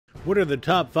What are the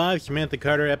top 5 Samantha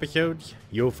Carter episodes?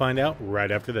 You'll find out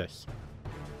right after this.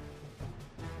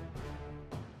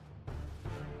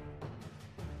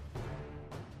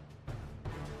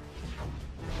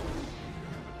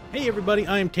 Hey everybody,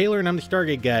 I'm Taylor and I'm the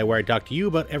Stargate Guy, where I talk to you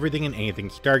about everything and anything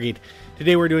Stargate.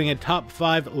 Today we're doing a top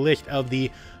 5 list of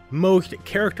the most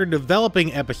character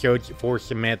developing episodes for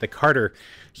Samantha Carter.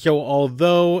 So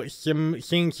although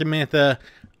seeing Samantha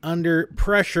under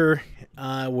pressure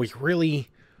was really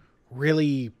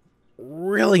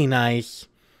nice,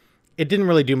 it didn't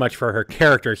really do much for her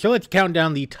character. So let's count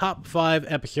down the top 5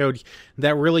 episodes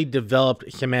that really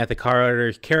developed Samantha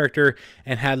Carter's character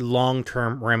and had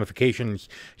long-term ramifications.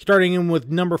 Starting in with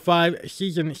number 5,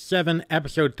 Season 7,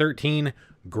 Episode 13,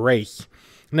 Grace.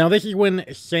 Now this is when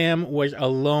Sam was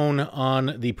alone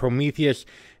on the Prometheus,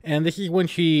 and this is when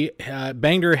she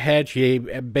banged her head. She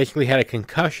basically had a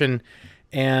concussion,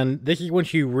 and this is when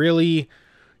she really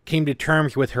came to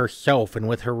terms with herself and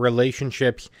with her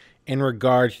relationships in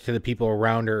regards to the people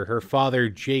around her, her father,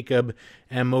 Jacob,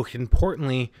 and most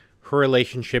importantly, her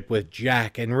relationship with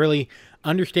Jack, and really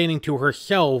understanding to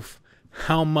herself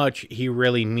how much he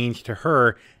really means to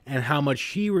her and how much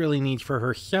she really needs for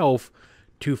herself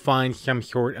to find some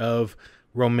sort of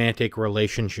romantic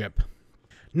relationship.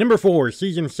 Number 4,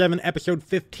 Season 7, Episode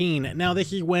 15. Now,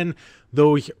 this is when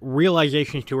those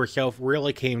realizations to herself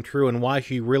really came true and why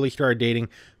she really started dating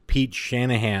Pete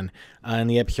Shanahan in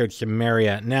the episode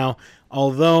Samaria. Now,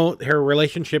 although her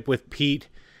relationship with Pete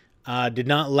did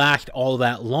not last all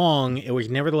that long, it was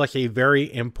nevertheless a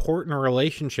very important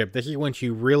relationship. This is when she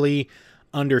really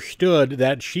understood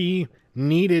that she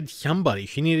needed somebody.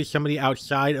 She needed somebody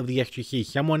outside of the SGC,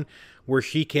 someone where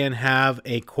she can have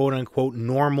a quote-unquote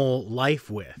normal life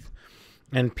with.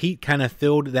 And Pete kind of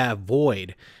filled that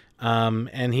void.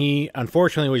 And he,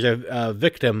 unfortunately, was a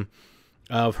victim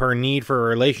of her need for a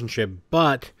relationship,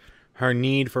 but her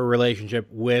need for a relationship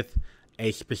with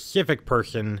a specific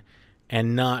person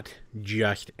and not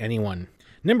just anyone.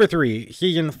 Number 3,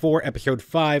 Season 4, Episode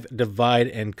 5, Divide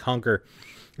and Conquer.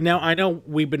 Now, I know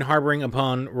we've been harboring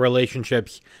upon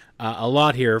relationships a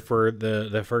lot here for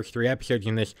the first 3 episodes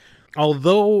in this.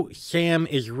 Although Sam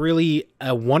is really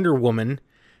a Wonder Woman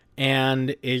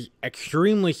and is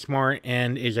extremely smart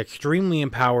and is extremely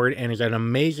empowered and is an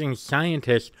amazing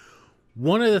scientist,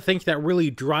 one of the things that really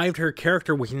drove her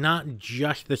character was not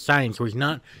just the science, was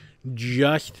not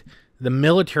just the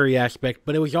military aspect,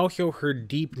 but it was also her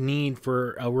deep need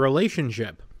for a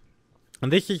relationship.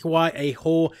 And this is why a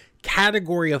whole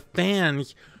category of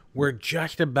fans were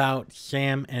just about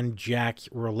Sam and Jack's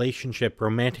relationship,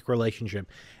 romantic relationship.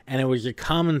 And it was a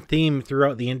common theme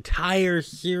throughout the entire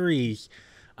series,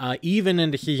 even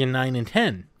into Season 9 and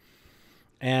 10.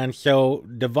 And so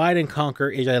Divide and Conquer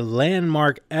is a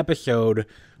landmark episode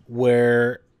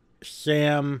where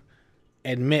Sam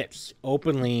admits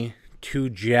openly to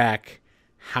Jack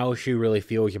how she really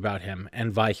feels about him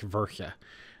and vice versa.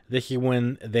 This is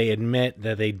when they admit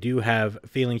that they do have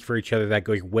feelings for each other that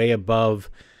goes way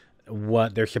above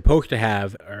what they're supposed to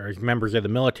have as members of the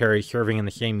military serving in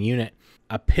the same unit.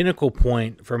 A pinnacle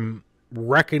point from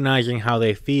recognizing how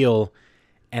they feel,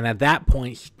 and at that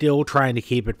point, still trying to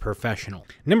keep it professional.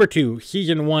 Number 2,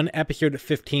 Season 1, Episode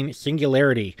 15,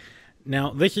 Singularity.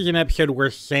 Now, this is an episode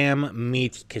where Sam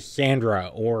meets Cassandra,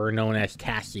 or known as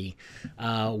Cassie,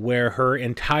 where her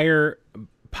entire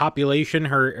population,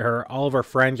 all of her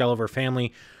friends, all of her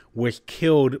family, was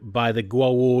killed by the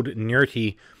Goa'uld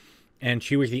Nirti, and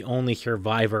she was the only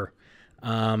survivor,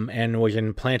 and was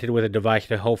implanted with a device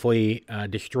to hopefully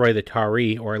destroy the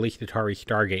Tari, or at least the Tari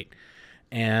Stargate.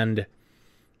 And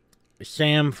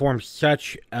Sam formed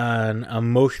such an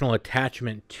emotional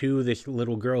attachment to this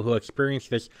little girl who experienced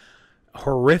this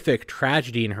horrific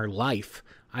tragedy in her life.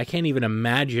 I can't even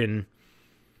imagine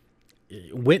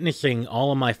witnessing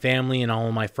all of my family and all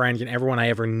of my friends and everyone I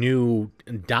ever knew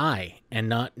die and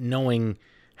not knowing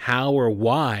how or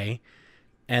why,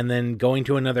 and then going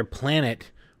to another planet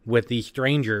with these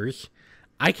strangers.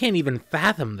 I can't even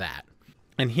fathom that.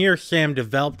 And here Sam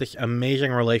developed this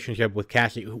amazing relationship with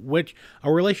Cassie, which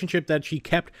a relationship that she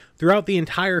kept throughout the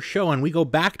entire show, and we go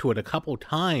back to it a couple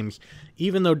times.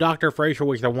 Even though Dr. Fraser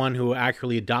was the one who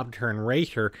actually adopted her and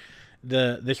raised her,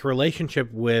 this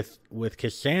relationship with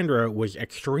Cassandra was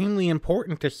extremely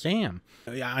important to Sam.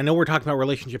 I know we're talking about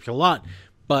relationships a lot,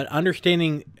 but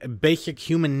understanding basic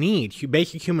human needs.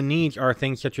 Basic human needs are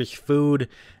things such as food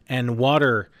and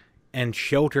water and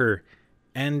shelter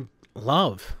and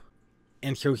love.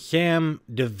 And so Sam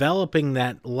developing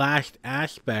that last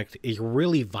aspect is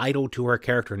really vital to her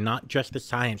character, not just the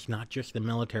science, not just the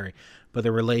military, but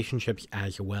the relationships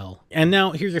as well. And now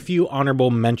here's a few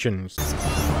honorable mentions.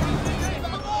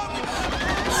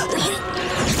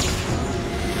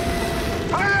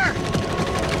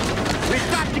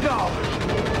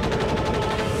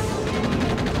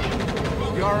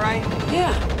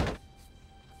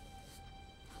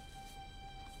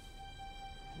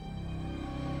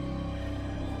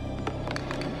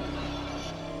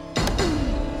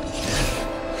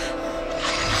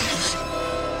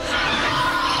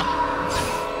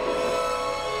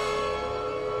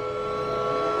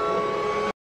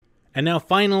 And now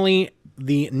finally,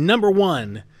 the number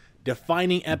one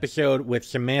defining episode with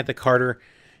Samantha Carter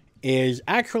is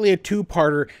actually a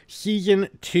two-parter, Season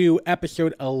 2,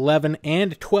 Episode 11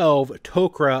 and 12,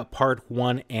 Tok'ra Part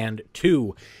 1 and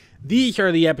 2. These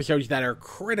are the episodes that are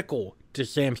critical to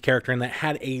Sam's character and that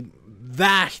had a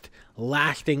vast,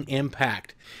 lasting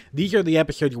impact. These are the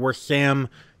episodes where Sam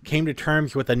came to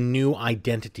terms with a new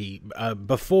identity.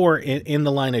 Before, in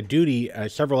the line of duty,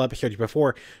 several episodes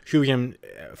before, she was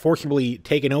forcibly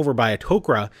taken over by a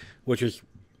tok'ra, which is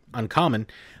uncommon.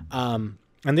 And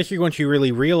this is when she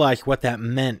really realized what that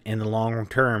meant in the long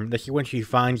term. This is when she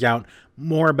finds out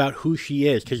more about who she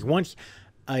is. Because once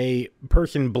a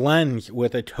person blends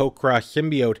with a tok'ra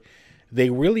symbiote,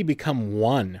 they really become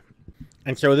one.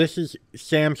 And so this is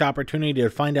Sam's opportunity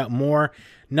to find out more,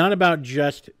 not about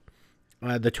just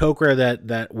the tok'ra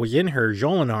that was in her,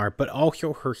 Jolinar, but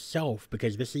also herself,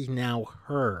 because this is now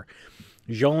her.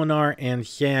 Jolinar and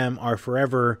Sam are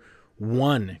forever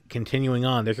one, continuing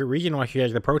on. There's a reason why she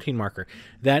has the protein marker.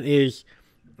 That is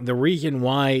the reason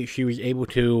why she was able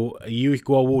to use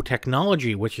Guowu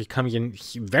technology, which comes in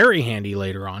very handy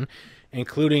later on,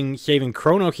 including saving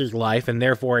Kronos' life and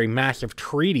therefore a massive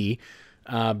treaty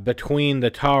between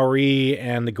the Ta'ri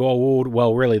and the Guowu.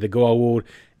 Well, really, the Guowu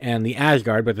and the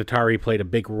Asgard, but the Ta'ri played a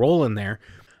big role in there.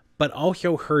 But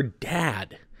also her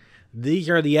dad. These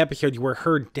are the episodes where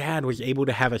her dad was able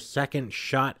to have a second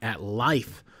shot at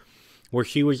life, where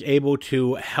she was able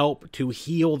to help to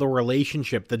heal the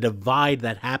relationship, the divide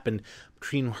that happened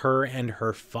between her and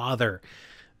her father.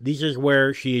 This is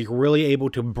where she is really able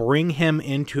to bring him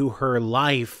into her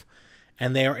life,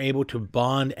 and they are able to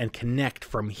bond and connect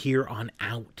from here on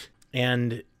out.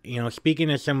 And, you know, speaking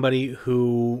as somebody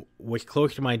who was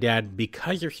close to my dad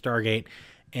because of Stargate,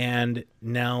 and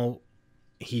now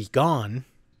he's gone,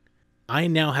 I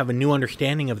now have a new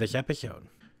understanding of this episode.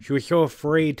 She was so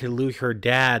afraid to lose her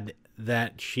dad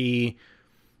that she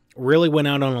really went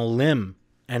out on a limb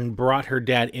and brought her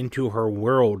dad into her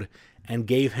world and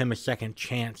gave him a second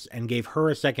chance and gave her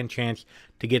a second chance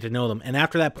to get to know them. And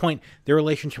after that point, their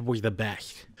relationship was the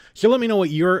best. So let me know what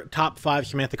your top 5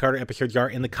 Samantha Carter episodes are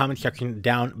in the comment section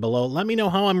down below. Let me know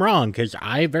how I'm wrong, because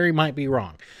I very might be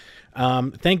wrong.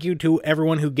 Thank you to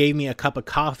everyone who gave me a cup of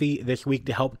coffee this week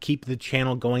to help keep the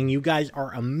channel going. You guys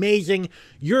are amazing.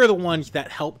 You're the ones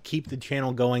that help keep the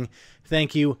channel going.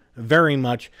 Thank you very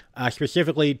much.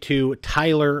 Specifically to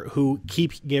Tyler, who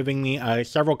keeps giving me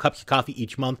several cups of coffee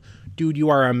each month. Dude, you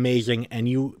are amazing, and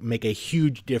you make a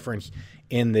huge difference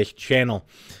in this channel.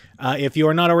 If you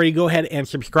are not already, go ahead and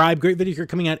subscribe. Great videos are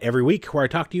coming out every week where I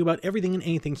talk to you about everything and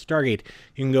anything Stargate.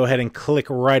 You can go ahead and click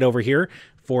right over here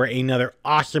for another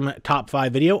awesome top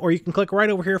 5 video, or you can click right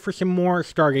over here for some more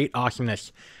Stargate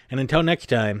awesomeness. And until next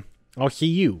time, I'll see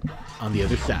you on the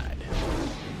other side.